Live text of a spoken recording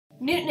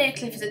Newton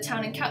Aycliffe is a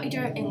town in County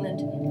Durham,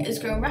 England. It has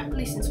grown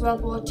rapidly since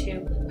World War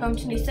II, home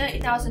to nearly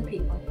 30,000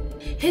 people.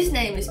 His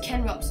name is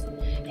Ken Robson.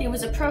 He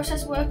was a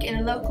process worker in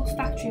a local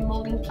factory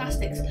moulding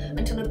plastics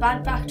until a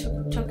bad back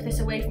took this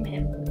away from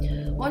him.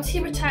 Once he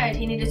retired,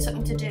 he needed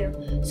something to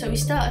do, so he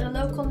started a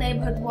local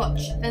neighbourhood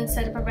watch, then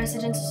set up a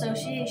residents'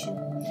 association.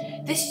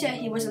 This year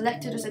he was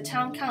elected as a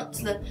town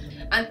councillor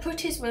and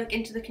put his work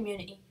into the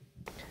community.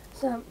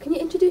 So, can you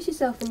introduce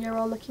yourself and your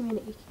role in the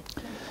community?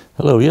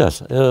 Hello,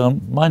 yes.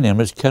 My name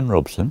is Ken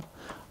Robson.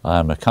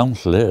 I'm a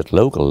councillor at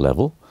local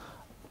level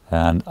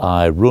and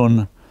I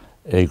run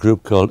a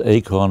group called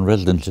Acorn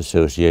Residents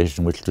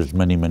Association, which does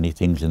many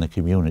things in the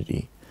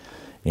community,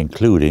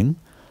 including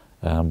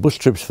bus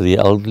trips for the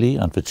elderly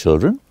and for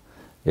children.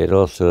 It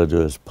also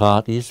does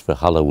parties for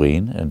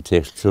Halloween and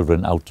takes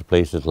children out to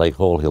places like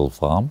Hall Hill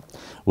Farm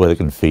where they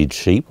can feed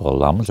sheep or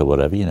lambs or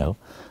whatever, you know.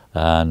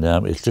 And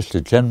it's just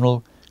a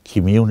general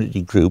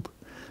community group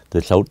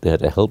that's out there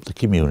to help the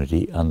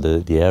community and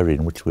the area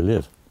in which we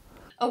live.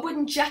 A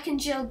wooden Jack and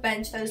Jill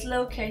bench that is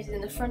located in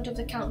the front of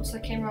the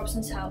Councillor Ken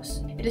Robson's house.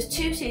 It has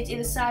two seats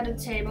either side of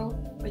the table,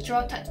 which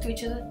are attached to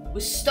each other,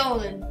 was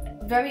stolen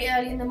very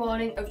early in the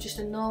morning of just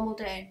a normal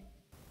day.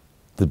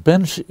 The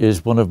bench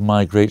is one of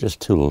my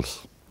greatest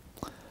tools.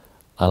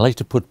 I like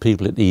to put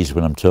people at ease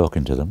when I'm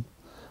talking to them.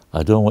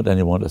 I don't want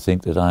anyone to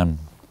think that I'm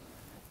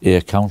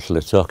a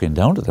councillor talking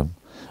down to them.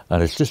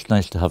 And it's just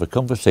nice to have a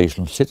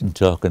conversation, sitting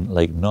talking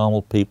like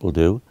normal people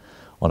do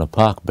on a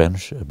park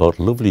bench about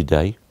a lovely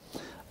day.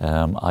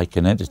 I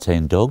can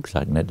entertain dogs,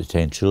 I can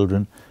entertain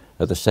children,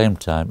 at the same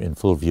time in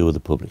full view of the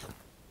public.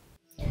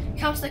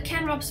 Councillor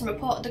Ken Robson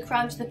reported the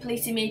crime to the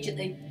police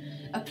immediately.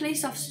 A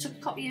police officer took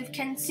a copy of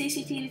Ken's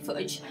CCTV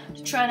footage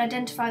to try and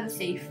identify the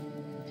thief.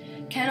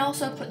 Ken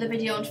also put the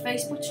video on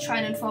Facebook to try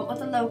and inform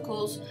other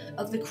locals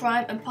of the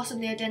crime and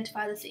possibly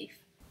identify the thief.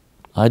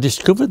 I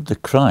discovered the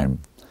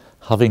crime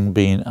having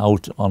been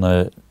out on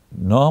a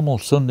normal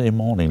Sunday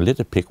morning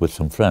litter pick with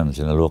some friends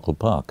in a local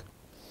park.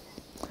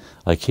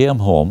 I came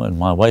home and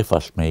my wife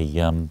asked me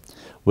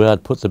where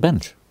I'd put the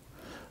bench.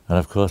 And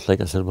of course,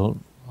 like I said, well,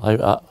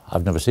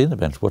 I've never seen the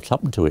bench, what's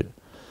happened to it?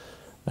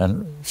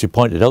 And she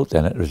pointed out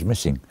then it was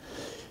missing.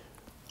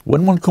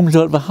 When one comes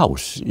out of a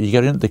house, you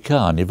get into the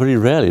car and you very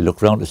rarely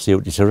look around to see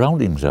what your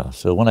surroundings are.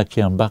 So when I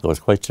came back, I was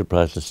quite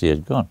surprised to see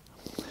it gone.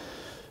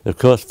 Of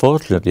course,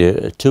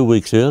 fortunately, 2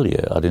 weeks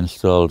earlier, I'd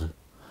installed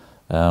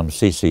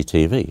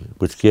CCTV,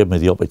 which gave me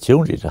the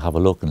opportunity to have a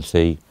look and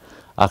see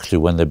actually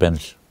when the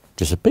bench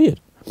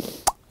disappeared.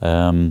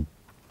 I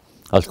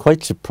was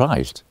quite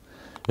surprised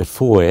at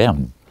 4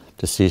 AM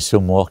to see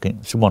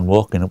someone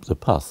walking up the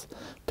path,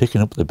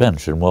 picking up the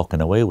bench and walking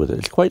away with it.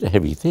 It's quite a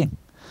heavy thing.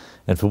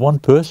 And for one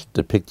person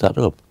to pick that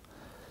up,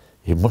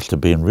 he must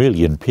have been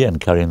really in pain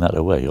carrying that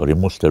away, or he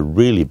must have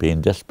really been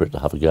desperate to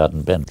have a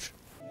garden bench.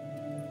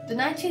 The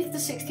 19th of the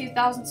 6th,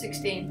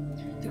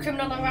 2016, the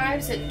criminal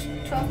arrives at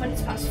 12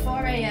 minutes past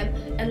 4 AM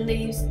and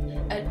leaves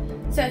at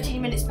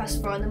 13 minutes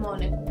past 4 in the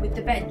morning with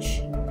the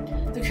bench.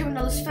 The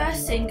criminal is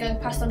first seen going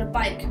past on a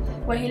bike,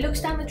 where he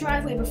looks down the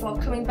driveway before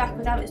coming back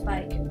without his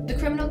bike. The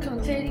criminal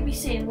can clearly be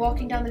seen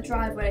walking down the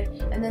driveway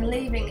and then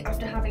leaving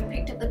after having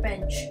picked up the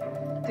bench.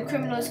 The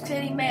criminal is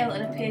clearly male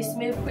and appears to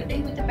move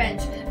quickly with the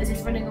bench as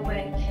if running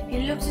away. He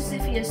looks as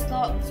if he has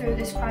thought through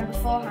this crime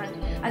beforehand,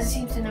 as he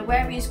seems to know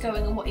where he is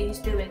going and what he is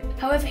doing.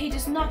 However, he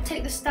does not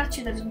take the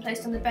statue that has been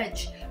placed on the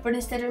bench, but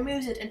instead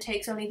removes it and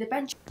takes only the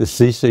bench. The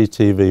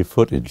CCTV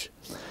footage,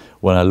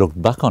 when I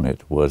looked back on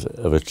it, was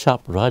of a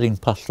chap riding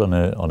past on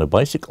a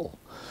bicycle,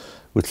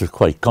 which was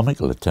quite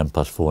comical at 10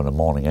 past 4 in the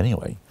morning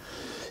anyway.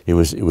 He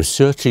was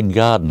searching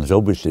gardens,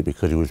 obviously,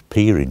 because he was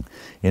peering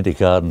into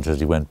gardens as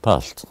he went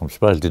past. I'm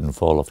surprised he didn't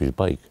fall off his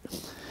bike.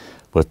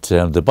 But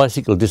the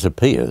bicycle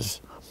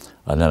disappears,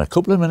 and then a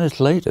couple of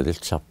minutes later, this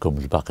chap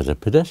comes back as a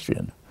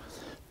pedestrian,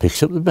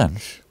 picks up the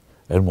bench,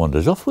 and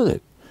wanders off with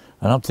it.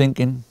 And I'm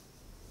thinking,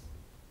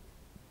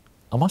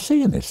 am I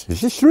seeing this? Is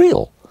this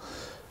real?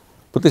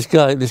 But this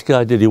guy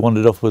did. He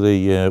wandered off with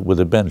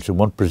a bench, and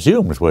one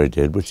presumes what he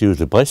did was use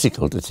the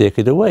bicycle to take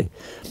it away.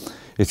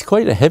 It's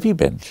quite a heavy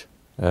bench.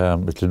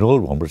 It's an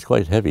old one, but it's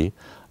quite heavy,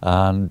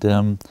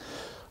 and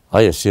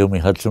I assume he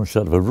had some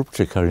sort of a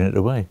rupture carrying it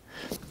away.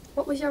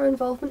 What was your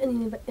involvement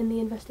in the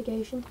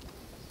investigation?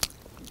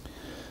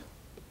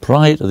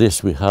 Prior to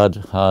this, we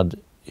had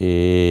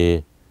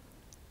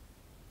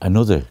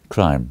another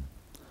crime,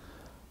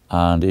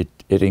 and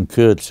it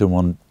incurred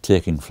someone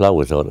taking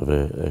flowers out of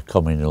a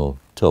communal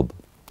tub.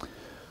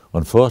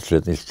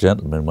 Unfortunately, this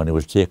gentleman, when he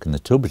was taking the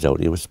tubs out,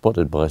 he was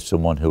spotted by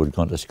someone who had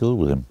gone to school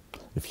with him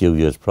a few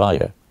years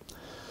prior.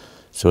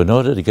 So in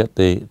order to get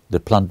the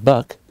plant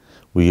back,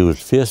 we used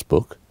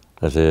Facebook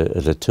as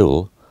a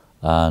tool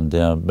and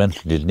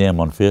mentioned his name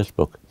on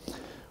Facebook.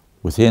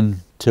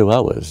 Within 2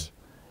 hours,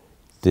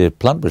 the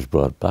plant was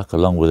brought back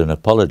along with an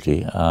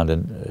apology and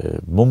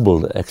a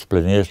mumbled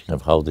explanation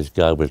of how this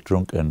guy was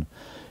drunk, and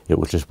it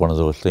was just one of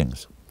those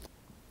things.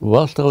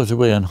 Whilst I was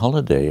away on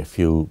holiday a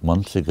few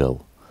months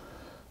ago,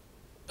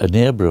 a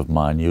neighbour of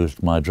mine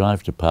used my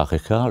drive to park a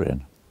car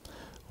in.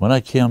 When I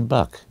came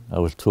back, I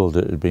was told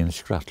that it had been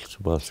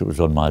scratched whilst it was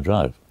on my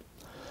drive.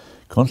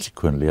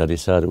 Consequently, I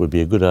decided it would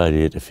be a good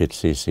idea to fit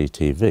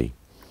CCTV.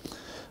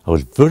 I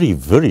was very,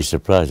 very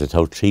surprised at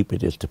how cheap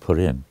it is to put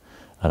in,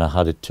 and I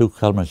had 2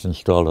 cameras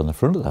installed on the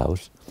front of the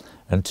house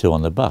and 2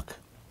 on the back.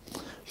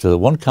 So that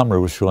one camera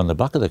was showing the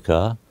back of the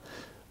car,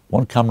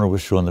 one camera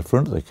was showing the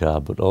front of the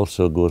car, but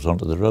also goes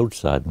onto the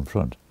roadside in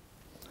front.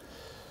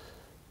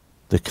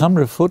 The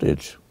camera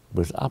footage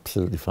was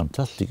absolutely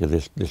fantastic of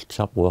this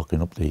chap walking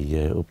up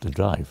the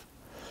drive.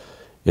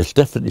 It's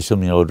definitely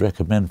something I would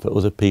recommend for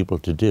other people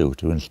to do,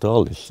 to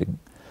install this thing.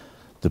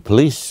 The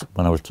police,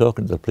 when I was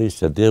talking to the police,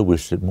 said they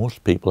wish that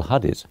most people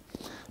had it,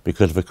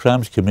 because if a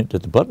crime's committed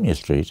at the bottom of your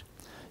street,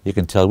 you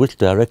can tell which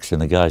direction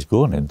the guy's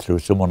going in through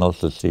someone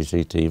else's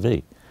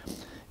CCTV.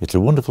 It's a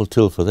wonderful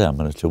tool for them,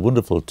 and it's a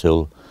wonderful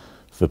tool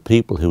for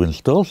people who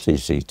install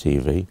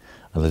CCTV,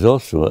 and there's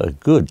also a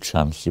good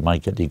chance you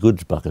might get your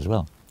goods back as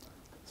well.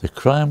 The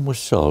crime was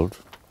solved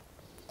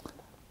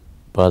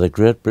by the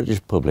Great British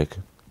Public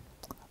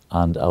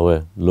and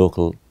our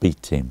local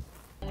beat team.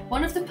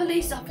 One of the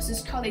police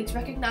officer's colleagues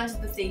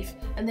recognised the thief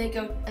and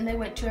they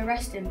went to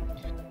arrest him.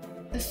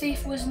 The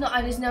thief was not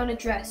at his known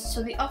address,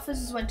 so the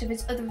officers went to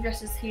visit other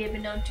addresses he had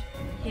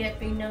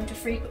been known to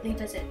frequently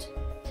visit.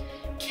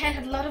 Ken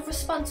had a lot of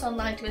response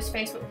online to his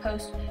Facebook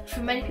post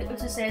from many people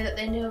to say that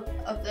they knew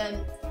of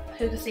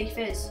who the thief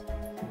is.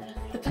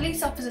 The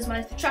police officers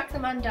managed to track the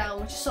man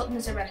down, which resulted in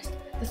his arrest.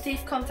 The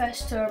thief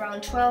confessed to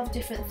around 12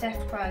 different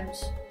theft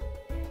crimes.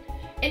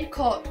 In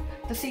court,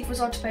 the thief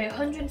was ordered to pay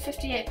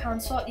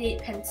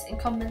 £158.48 in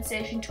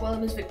compensation to all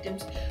of his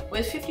victims,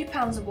 with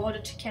 £50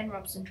 awarded to Ken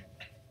Robson.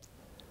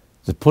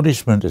 The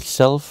punishment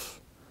itself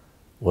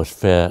was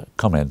fair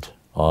comment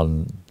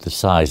on the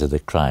size of the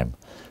crime.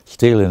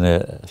 Stealing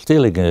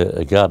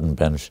a garden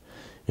bench,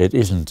 it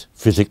isn't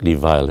physically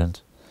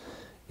violent.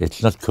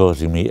 It's not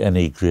causing me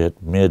any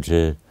great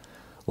major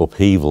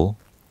upheaval.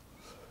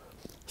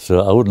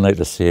 So I wouldn't like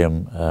to see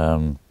him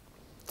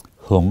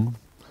hung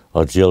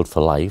or jailed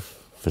for life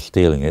for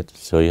stealing it.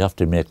 So you have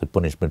to make the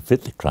punishment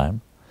fit the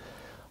crime.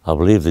 I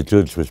believe the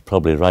judge was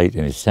probably right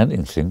in his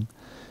sentencing.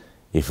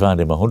 He fined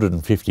him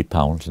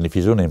 £150, and if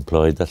he's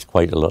unemployed, that's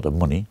quite a lot of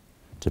money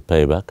to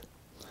pay back.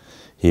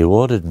 He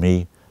awarded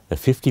me a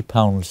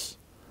 £50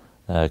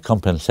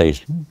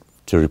 compensation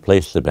to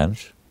replace the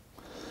bench.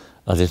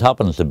 As it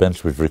happens, the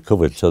bench was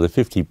recovered, so the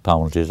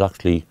 £50 is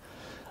actually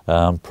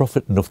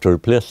profit enough to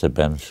replace the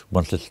bench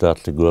once it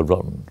starts to go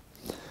rotten.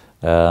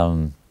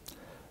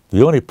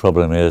 The only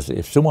problem is,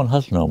 if someone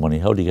has no money,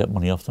 how do you get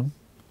money off them?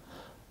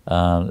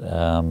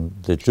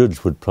 The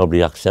judge would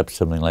probably accept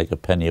something like a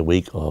penny a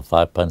week or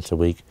 5 pence a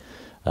week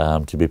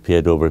to be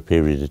paid over a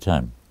period of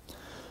time.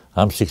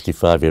 I'm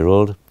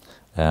 65-year-old.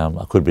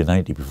 I could be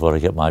 90 before I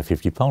get my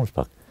 £50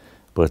 back.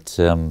 But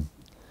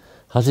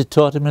has it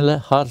taught him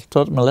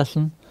a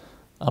lesson?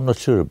 I'm not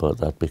sure about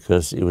that,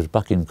 because he was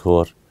back in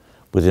court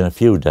within a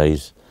few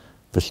days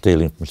for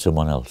stealing from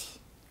someone else.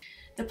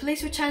 The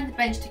police returned the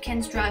bench to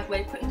Ken's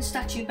driveway, putting the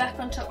statue back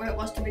on top where it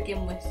was to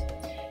begin with.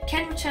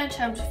 Ken returned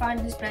home to find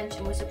his bench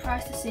and was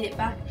surprised to see it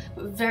back,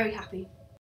 but very happy.